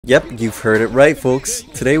Yep, you've heard it right, folks.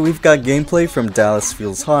 Today we've got gameplay from Dallas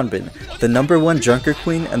Fuel's Hanbin, the #1 Junker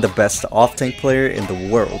Queen and the best off-tank player in the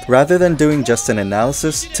world. Rather than doing just an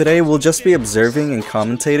analysis, today we'll just be observing and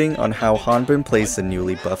commentating on how Hanbin plays the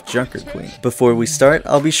newly buffed Junker Queen. Before we start,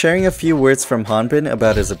 I'll be sharing a few words from Hanbin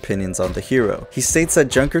about his opinions on the hero. He states that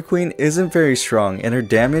Junker Queen isn't very strong and her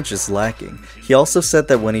damage is lacking. He also said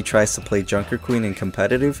that when he tries to play Junker Queen in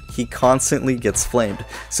competitive, he constantly gets flamed.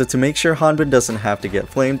 So to make sure Hanbin doesn't have to get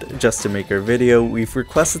flamed, just to make our video, we've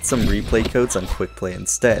requested some replay codes on quick play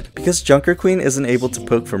instead. Because Junker Queen isn't able to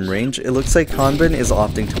poke from range, it looks like Hanbin is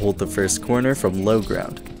opting to hold the first corner from low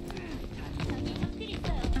ground.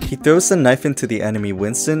 He throws the knife into the enemy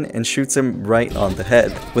Winston and shoots him right on the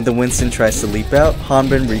head. When the Winston tries to leap out,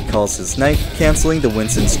 Hanbin recalls his knife, cancelling the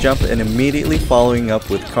Winston's jump and immediately following up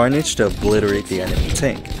with Carnage to obliterate the enemy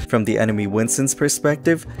tank. From the enemy Winston's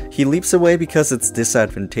perspective, he leaps away because it's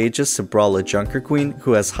disadvantageous to brawl a Junker Queen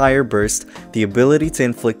who has higher burst, the ability to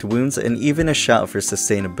inflict wounds, and even a shout for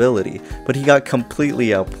sustainability, but he got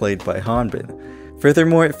completely outplayed by Hanbin.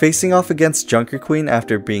 Furthermore, facing off against Junker Queen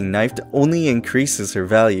after being knifed only increases her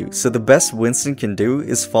value, so the best Winston can do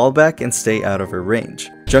is fall back and stay out of her range.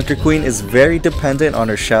 Junker Queen is very dependent on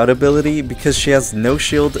her shout ability because she has no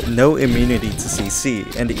shield, no immunity to CC,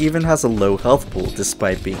 and even has a low health pool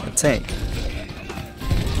despite being a tank.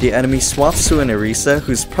 The enemy swaps to an Orisa,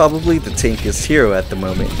 who's probably the tankiest hero at the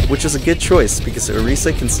moment, which is a good choice because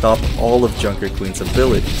Orisa can stop all of Junker Queen's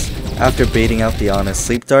abilities. After baiting out the Ana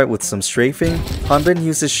sleep dart with some strafing, Hanbin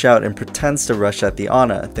uses shout and pretends to rush at the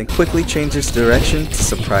Ana, then quickly changes direction to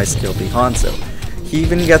surprise kill the Hanzo. He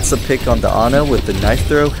even gets a pick on the Ana with the knife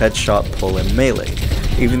throw, headshot, pull, and melee.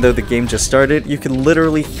 Even though the game just started, you can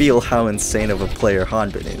literally feel how insane of a player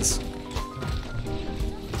Hanbin is.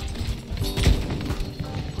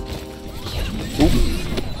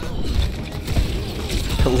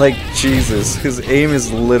 Like Jesus, his aim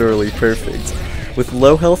is literally perfect. With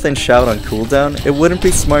low health and shout on cooldown, it wouldn't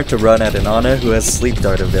be smart to run at an Ana who has sleep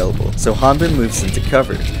dart available, so Hanbin moves into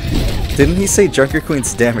cover. Didn't he say Junker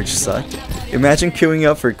Queen's damage sucked? Imagine queuing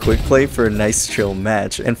up for quick play for a nice chill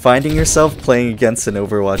match and finding yourself playing against an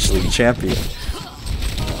Overwatch League champion.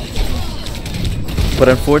 But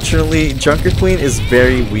unfortunately, Junker Queen is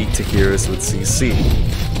very weak to heroes with CC.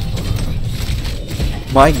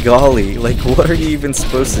 My golly, like what are you even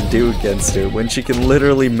supposed to do against her when she can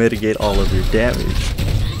literally mitigate all of your damage?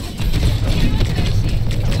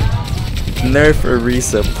 Nerf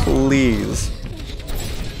Orisa, please.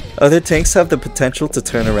 Other tanks have the potential to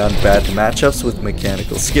turn around bad matchups with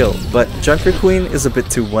mechanical skill, but Junker Queen is a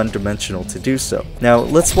bit too one-dimensional to do so. Now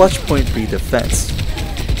let's watch point B defense.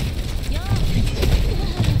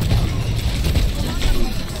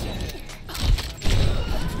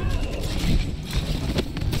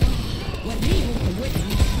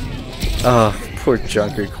 Ah, poor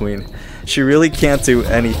Junker Queen. She really can't do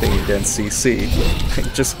anything against CC.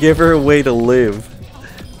 Just give her a way to live.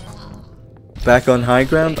 Back on high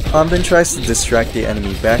ground, Hanbin tries to distract the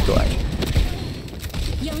enemy backline.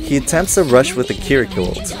 He attempts a rush with a KROW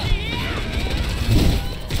ult.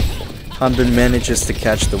 Hanbin manages to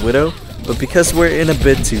catch the Widow, but because we're in a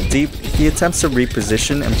bit too deep, he attempts to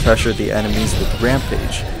reposition and pressure the enemies with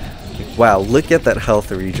Rampage. Wow, look at that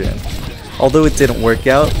health regen. Although it didn't work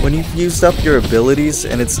out, when you've used up your abilities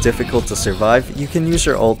and it's difficult to survive, you can use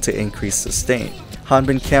your ult to increase sustain.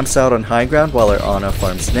 Hanbin camps out on high ground while her Ana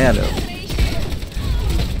farms Nano.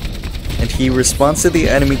 And he responds to the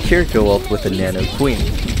enemy KROW ult with a Nano Queen.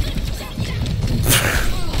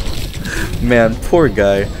 Man, poor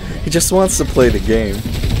guy. He just wants to play the game.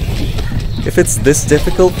 If it's this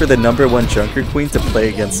difficult for the #1 Junker Queen to play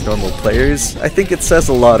against normal players, I think it says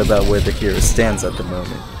a lot about where the hero stands at the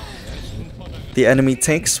moment. The enemy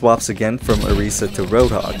tank swaps again from Orisa to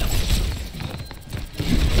Roadhog.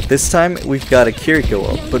 This time we've got a KROW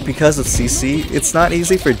ult, but because of CC, it's not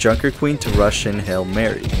easy for Junker Queen to rush in Hail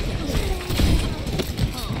Mary.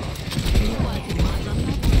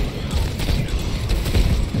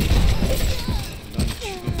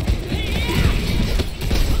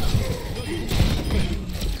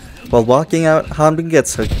 While walking out, Hanbin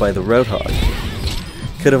gets hooked by the Roadhog.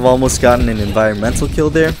 Could have almost gotten an environmental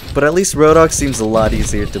kill there, but at least Roadhog seems a lot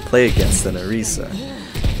easier to play against than Orisa.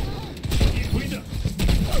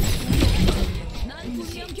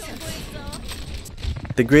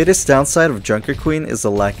 The greatest downside of Junker Queen is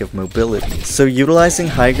the lack of mobility, so utilizing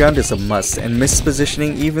high ground is a must, and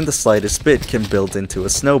mispositioning even the slightest bit can build into a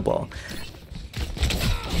snowball.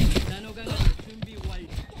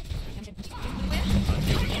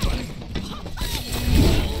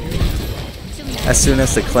 As soon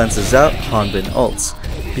as the cleanse is out, Hanbin ults.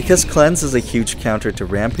 Because Cleanse is a huge counter to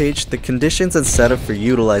Rampage, the conditions and setup for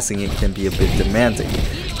utilizing it can be a bit demanding.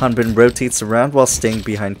 Hanbin rotates around while staying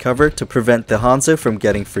behind cover to prevent the Hanzo from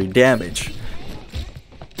getting free damage.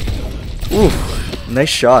 Oof, nice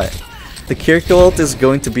shot. The KROW ult is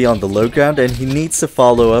going to be on the low ground and he needs to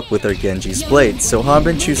follow up with our Genji's blade, so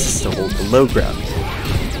Hanbin chooses to hold the low ground.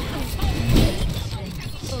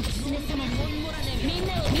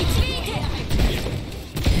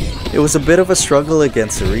 It was a bit of a struggle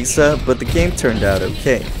against Orisa, but the game turned out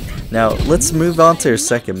okay. Now, let's move on to our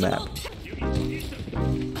second map.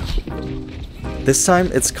 This time,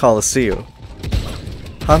 it's Colosseo.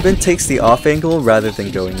 Hanbin takes the off angle rather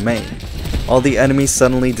than going main. All the enemies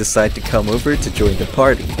suddenly decide to come over to join the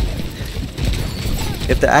party.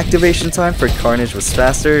 If the activation time for Carnage was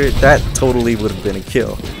faster, that totally would have been a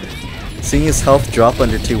kill. Seeing his health drop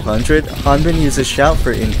under 200, Hanbin uses Shout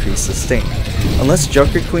for increased sustain. Unless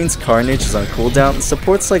Junker Queen's Carnage is on cooldown,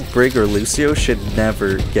 supports like Brig or Lucio should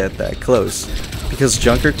never get that close. Because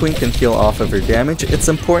Junker Queen can heal off of her damage, it's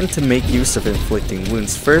important to make use of inflicting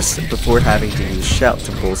wounds first before having to use Shout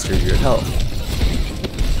to bolster your health.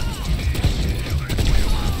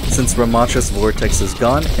 Since Ramatra's Vortex is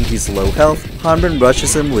gone and he's low health, Hanbin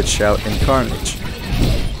rushes him with Shout and Carnage.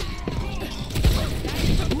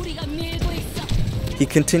 He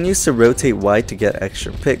continues to rotate wide to get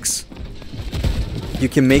extra picks. You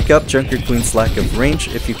can make up Junker Queen's lack of range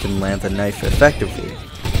if you can land the knife effectively.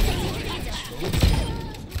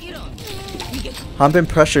 Hanbin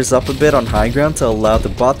pressures up a bit on high ground to allow the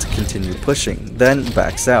bot to continue pushing, then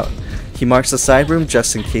backs out. He marks a side room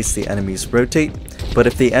just in case the enemies rotate, but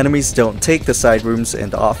if the enemies don't take the side rooms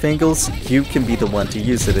and off angles, you can be the one to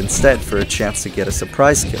use it instead for a chance to get a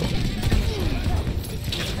surprise kill.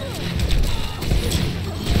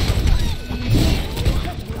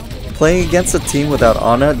 Playing against a team without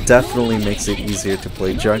Ana definitely makes it easier to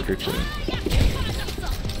play Junker Queen.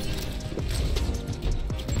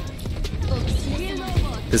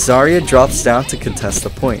 The Zarya drops down to contest the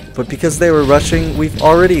point, but because they were rushing, we've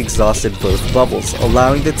already exhausted both bubbles,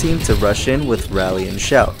 allowing the team to rush in with Rally and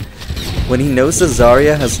Shout. When he knows the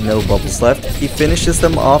Zarya has no bubbles left, he finishes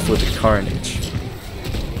them off with a Carnage.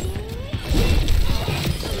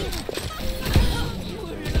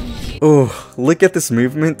 Oh, look at this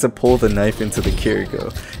movement to pull the knife into the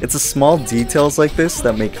KROW. It's the small details like this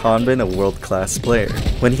that make Hanbin a world-class player.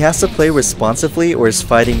 When he has to play responsively or is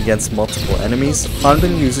fighting against multiple enemies,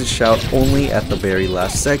 Hanbin uses Shout only at the very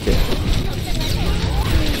last second.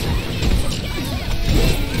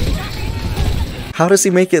 How does he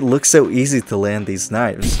make it look so easy to land these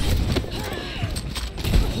knives?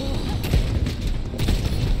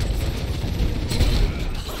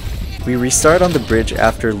 We restart on the bridge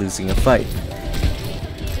after losing a fight.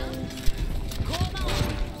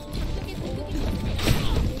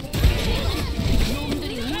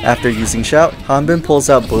 After using Shout, Hanbin pulls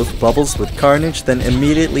out both bubbles with Carnage, then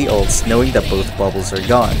immediately ults, knowing that both bubbles are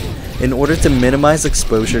gone. In order to minimize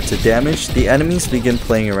exposure to damage, the enemies begin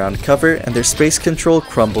playing around cover and their space control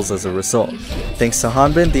crumbles as a result. Thanks to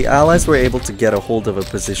Hanbin, the allies were able to get a hold of a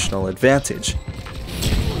positional advantage.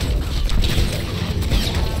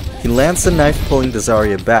 He lands the knife pulling the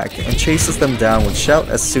Zarya back and chases them down with Shout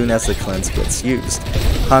as soon as the cleanse gets used.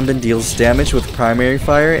 Hanbin deals damage with primary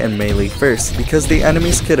fire and melee first because the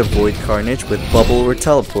enemies could avoid Carnage with bubble or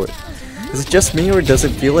teleport. Is it just me or does it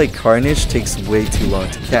feel like Carnage takes way too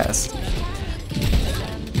long to cast?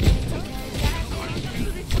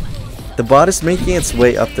 The bot is making its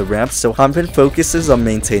way up the ramp, so Hanbin focuses on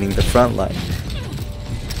maintaining the front line.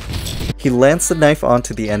 He lands the knife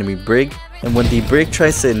onto the enemy Brig, and when the Brig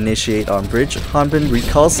tries to initiate on bridge, Hanbin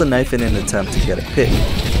recalls the knife in an attempt to get a pick.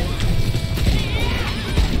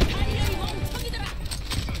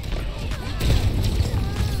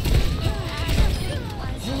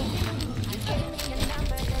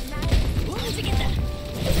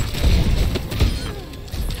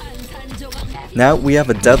 Now we have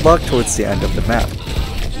a deadlock towards the end of the map.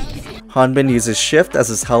 Hanbin uses shift as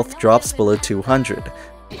his health drops below 200.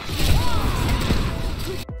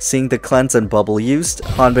 Seeing the cleanse and bubble used,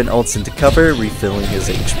 Hanbin ults into cover, refilling his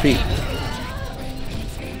HP.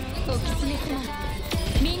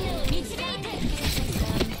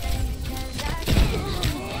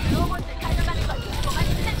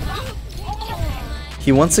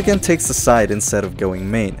 He once again takes the side instead of going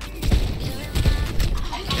main.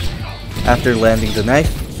 After landing the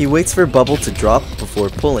knife, he waits for bubble to drop before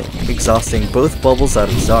pulling, exhausting both bubbles out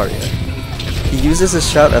of Zarya. He uses his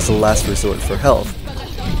shout as a last resort for health.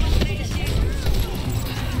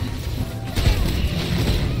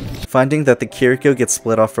 Finding that the Kiriko gets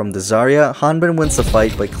split off from the Zarya, Hanbin wins the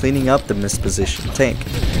fight by cleaning up the mispositioned tank.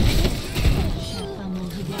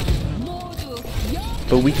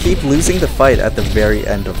 But we keep losing the fight at the very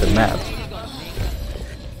end of the map.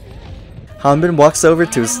 Hanbin walks over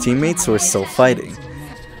to his teammates who are still fighting.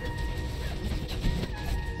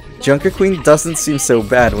 Junker Queen doesn't seem so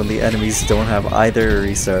bad when the enemies don't have either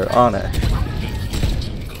Orisa or Ana.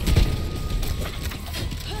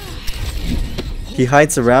 He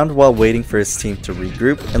hides around while waiting for his team to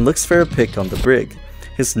regroup and looks for a pick on the brig.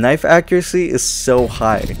 His knife accuracy is so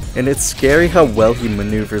high, and it's scary how well he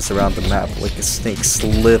maneuvers around the map like a snake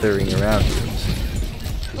slithering around you.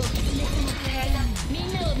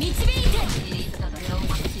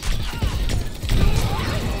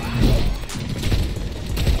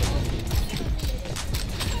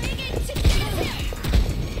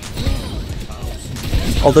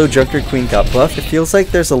 Although Junker Queen got buffed, it feels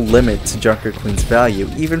like there's a limit to Junker Queen's value,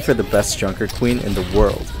 even for the best Junker Queen in the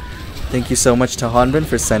world. Thank you so much to Hanbin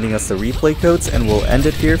for sending us the replay codes, and we'll end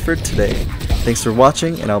it here for today. Thanks for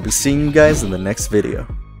watching, and I'll be seeing you guys in the next video.